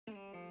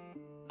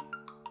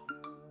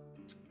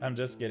I'm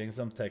just getting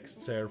some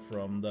texts here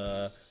from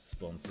the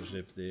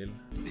sponsorship deal.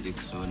 You look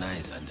so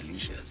nice and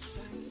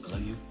delicious. I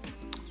love you.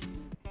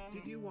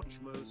 Did you watch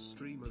most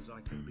streamers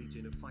I can beat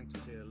in a fight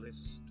tier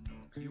list?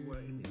 You were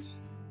in it.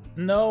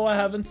 No, I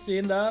haven't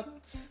seen that.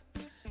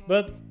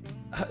 But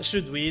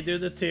should we do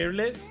the tier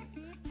list?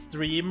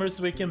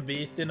 Streamers we can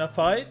beat in a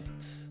fight?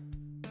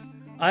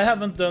 I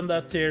haven't done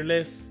that tier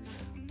list.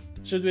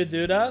 Should we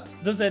do that?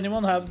 Does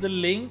anyone have the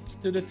link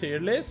to the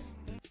tier list?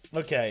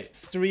 Okay,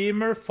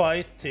 streamer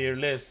fight tier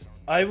list.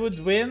 I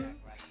would win.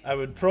 I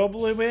would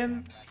probably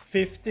win.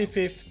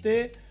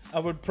 50-50. I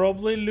would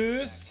probably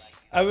lose.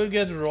 I will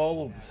get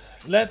rolled.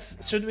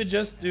 Should we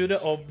just do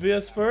the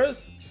obvious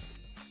first?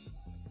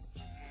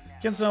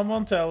 Can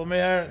someone tell me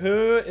here,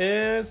 who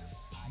is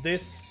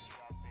this?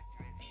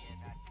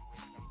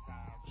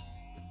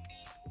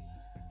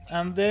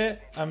 Andy,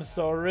 I'm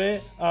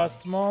sorry.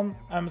 Asmon,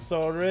 I'm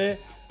sorry.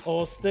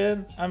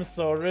 Austin, I'm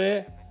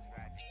sorry.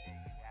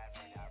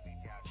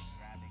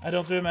 I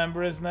don't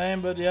remember his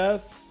name, but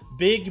yes.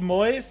 Big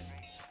Moist.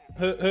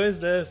 Who is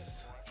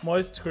this?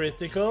 Moist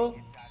Critical.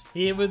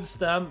 He would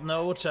stand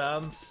no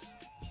chance.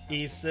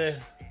 Easy.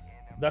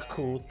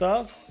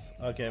 Dakotas.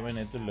 Okay, we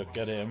need to look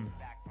at him.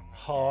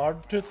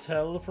 Hard to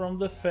tell from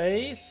the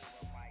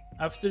face.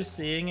 After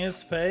seeing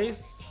his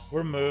face,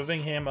 we're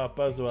moving him up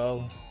as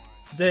well.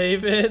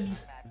 David.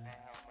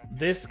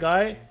 This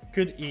guy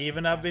could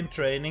even have been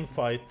training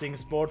fighting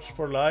sports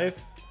for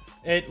life.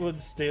 It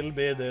would still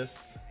be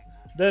this.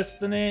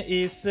 Destiny,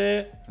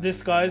 easy.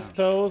 Disguise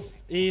Toast,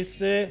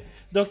 easy.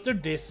 Dr.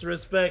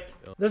 Disrespect.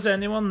 Does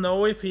anyone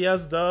know if he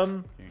has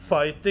done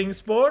fighting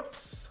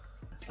sports?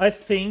 I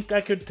think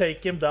I could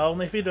take him down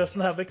if he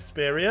doesn't have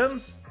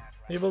experience.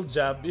 He will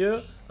jab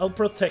you. I'll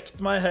protect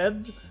my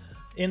head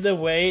in the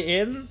way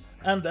in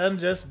and then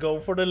just go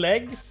for the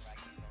legs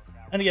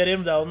and get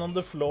him down on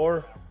the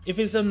floor. If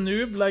he's a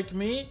noob like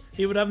me,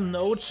 he would have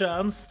no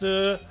chance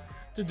to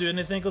do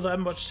anything because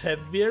I'm much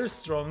heavier,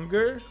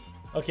 stronger.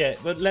 Okay,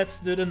 but let's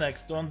do the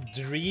next one.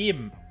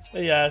 Dream.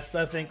 Yes,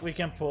 I think we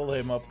can pull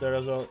him up there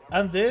as well.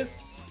 And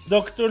this,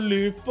 Dr.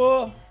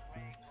 Lupo.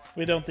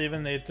 We don't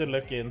even need to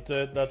look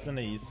into it. That's an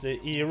easy.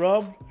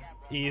 E-Rob,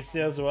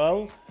 easy as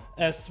well.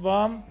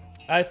 S1,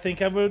 I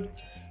think I would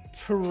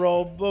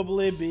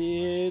probably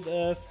beat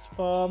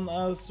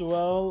S1 as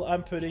well.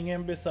 I'm putting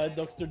him beside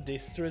Dr.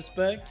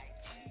 Disrespect.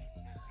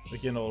 We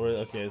can already,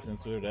 okay,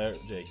 since we're there,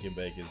 Jacob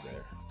Bake is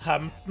there.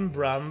 Hampton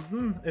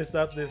Brandon, is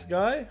that this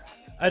guy?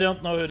 I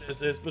don't know who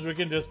this is, but we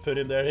can just put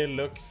him there. He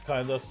looks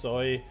kind of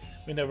soy.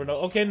 We never know.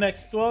 Okay,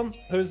 next one.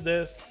 Who's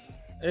this?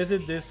 Is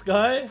it this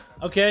guy?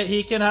 Okay,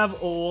 he can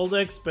have all the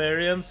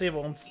experience he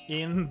wants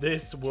in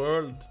this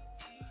world.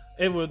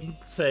 It wouldn't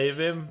save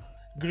him.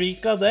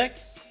 Greeka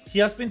Dex. He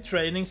has been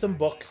training some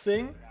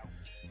boxing.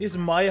 He's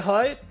my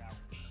height.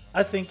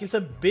 I think he's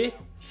a bit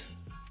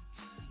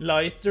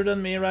lighter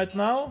than me right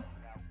now.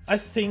 I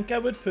think I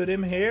would put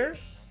him here.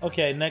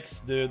 Okay,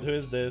 next dude. Who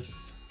is this?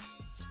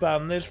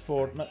 Spanish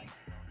Fortnite.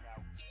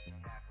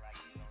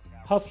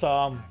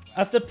 Hassan.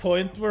 At the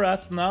point we're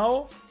at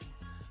now,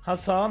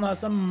 Hassan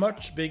has a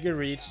much bigger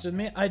reach than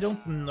me. I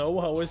don't know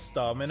how his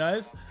stamina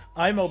is.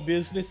 I'm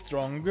obviously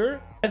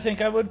stronger. I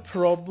think I would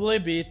probably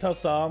beat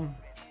Hassan.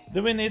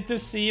 Do we need to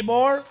see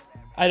more?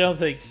 I don't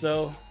think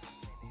so.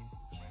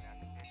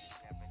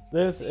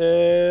 This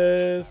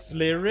is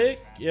Lyric,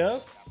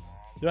 yes.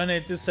 Do I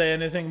need to say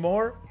anything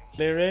more?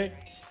 Lyric,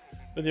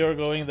 but you're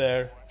going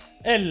there.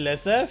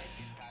 LSF.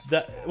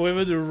 We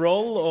would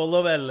roll all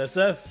of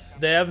LSF.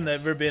 They have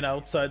never been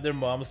outside their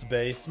mom's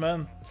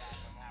basement.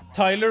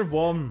 Tyler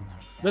 1.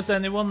 Does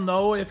anyone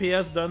know if he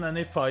has done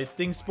any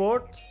fighting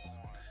sports?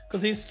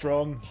 Because he's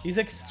strong. He's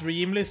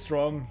extremely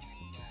strong.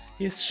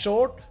 He's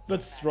short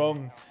but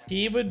strong.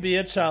 He would be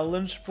a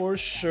challenge for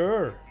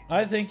sure.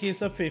 I think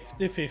he's a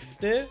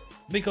 50-50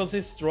 because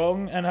he's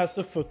strong and has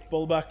the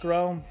football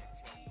background.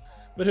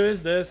 But who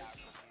is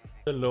this?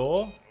 The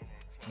Law?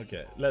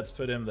 Okay, let's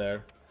put him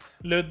there.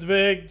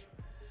 Ludwig.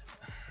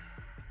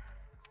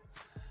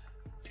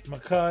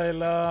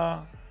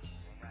 Michaela.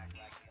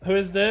 Who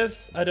is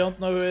this? I don't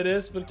know who it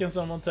is, but can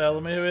someone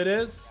tell me who it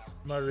is?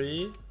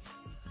 Marie.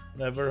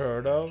 Never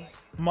heard of.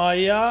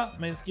 Maya,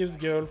 Miskiv's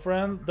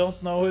girlfriend.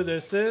 Don't know who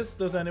this is.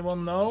 Does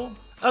anyone know?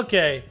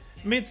 Okay,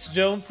 Mitch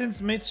Jones.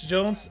 Since Mitch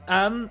Jones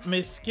and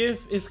Miskiv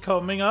is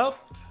coming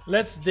up,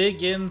 let's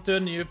dig into a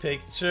new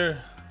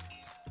picture.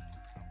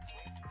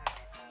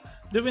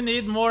 Do we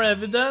need more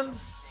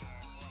evidence?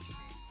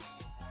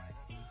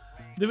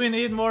 Do we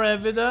need more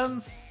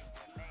evidence?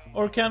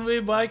 Or can we,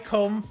 by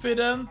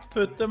confident,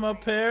 put them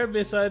up here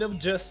beside of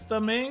just a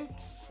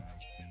minx?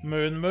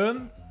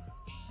 Moon.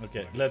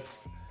 Okay,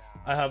 let's...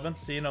 I haven't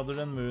seen other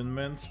than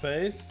Moon's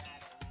face.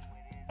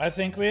 I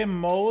think we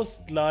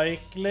most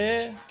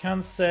likely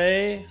can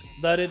say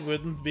that it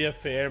wouldn't be a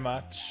fair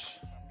match.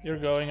 You're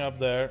going up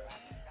there.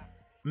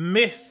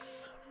 Myth.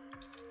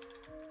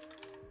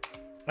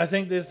 I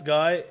think this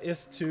guy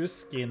is too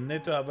skinny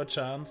to have a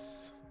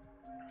chance.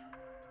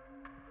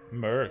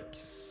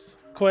 Mercs.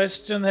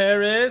 Question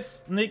here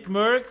is, Nick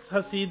Mercs,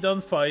 has he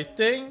done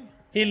fighting?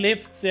 He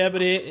lifts, yeah,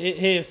 but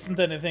he isn't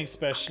anything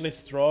especially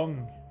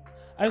strong.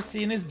 I've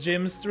seen his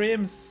gym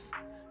streams.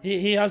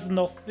 He has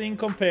nothing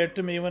compared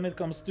to me when it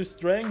comes to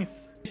strength.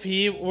 If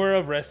he were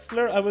a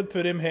wrestler, I would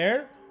put him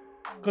here,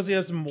 because he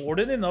has more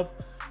than enough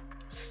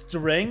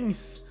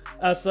strength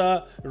as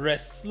a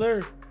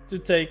wrestler to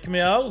take me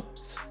out.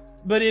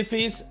 But if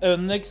he's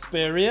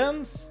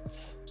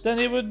unexperienced, then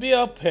he would be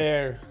up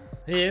here.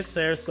 He is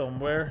here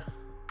somewhere.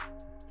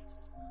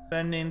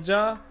 Then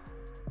Ninja,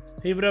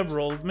 he would have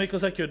rolled me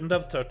because I couldn't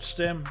have touched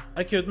him.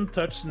 I couldn't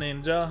touch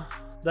Ninja.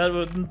 That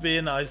wouldn't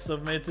be nice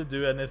of me to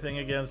do anything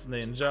against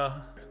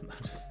Ninja.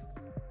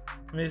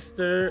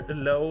 Mr.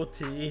 Low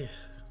T.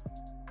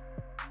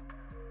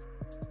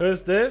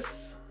 Who's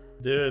this?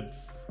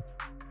 Dudes.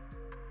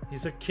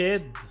 He's a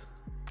kid.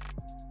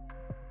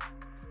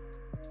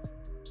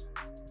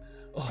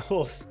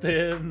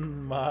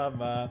 Austin, my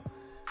man.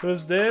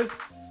 Who's this?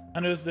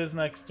 And who's this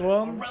next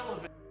one?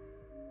 Irrelevant.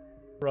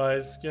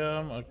 Rice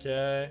gum,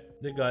 okay.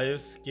 The guy who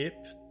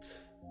skipped.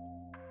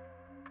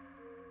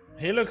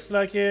 He looks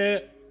like he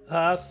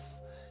has...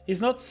 He's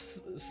not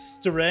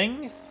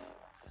strength,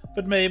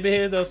 but maybe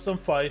he does some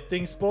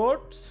fighting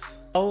sports.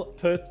 I'll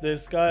put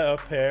this guy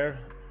up here.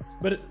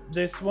 But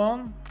this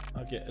one...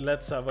 Okay,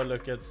 let's have a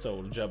look at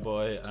Soulja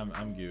Boy. I'm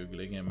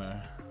googling him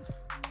here.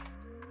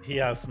 He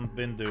hasn't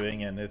been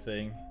doing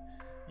anything.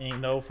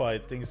 No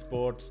fighting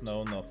sports,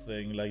 no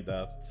nothing like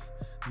that.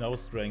 No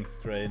strength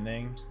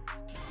training.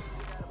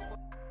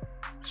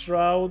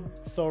 Shroud,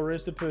 sorry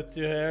to put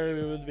you here.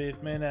 You would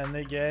beat me in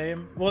any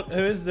game. What?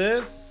 Who is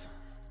this?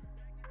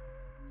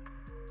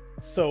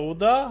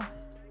 Soda?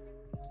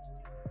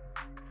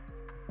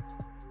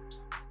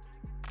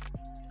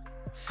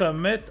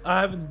 Summit?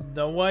 I have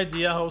no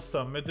idea how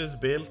Summit is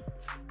built.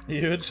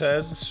 Huge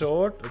head,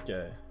 short.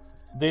 Okay.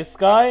 This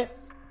guy,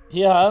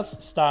 he has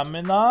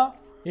stamina.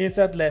 He's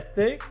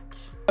athletic.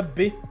 A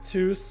bit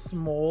too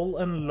small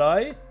and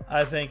light.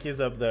 I think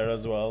he's up there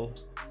as well.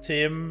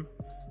 Tim,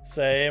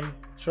 same.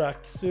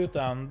 Tracksuit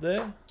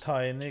Andy.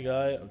 Tiny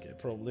guy. Okay,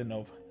 probably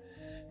no.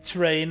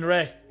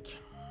 Trainwreck.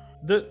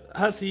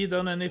 Has he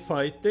done any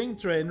fighting?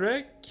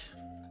 Trainwreck?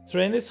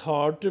 Train is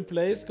hard to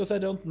place because I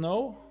don't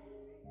know.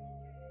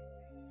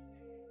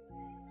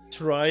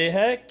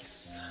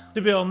 Trihex.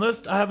 To be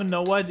honest, I have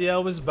no idea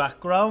of his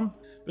background.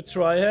 But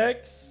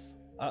Trihex,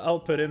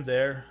 I'll put him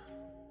there.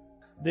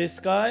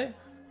 This guy,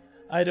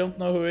 I don't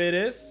know who it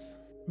is.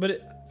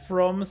 But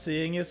from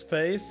seeing his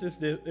face,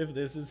 if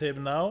this is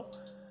him now,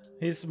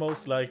 he's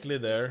most likely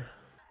there.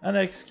 And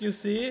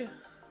XQC,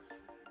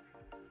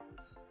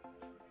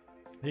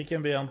 he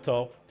can be on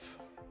top.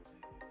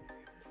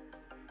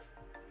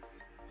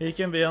 He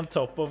can be on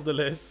top of the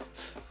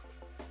list.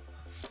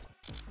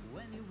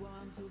 When you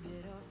want to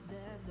get off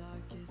the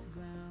darkest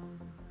ground,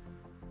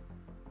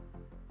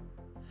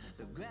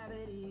 the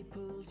gravity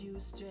pulls you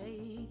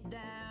straight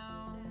down.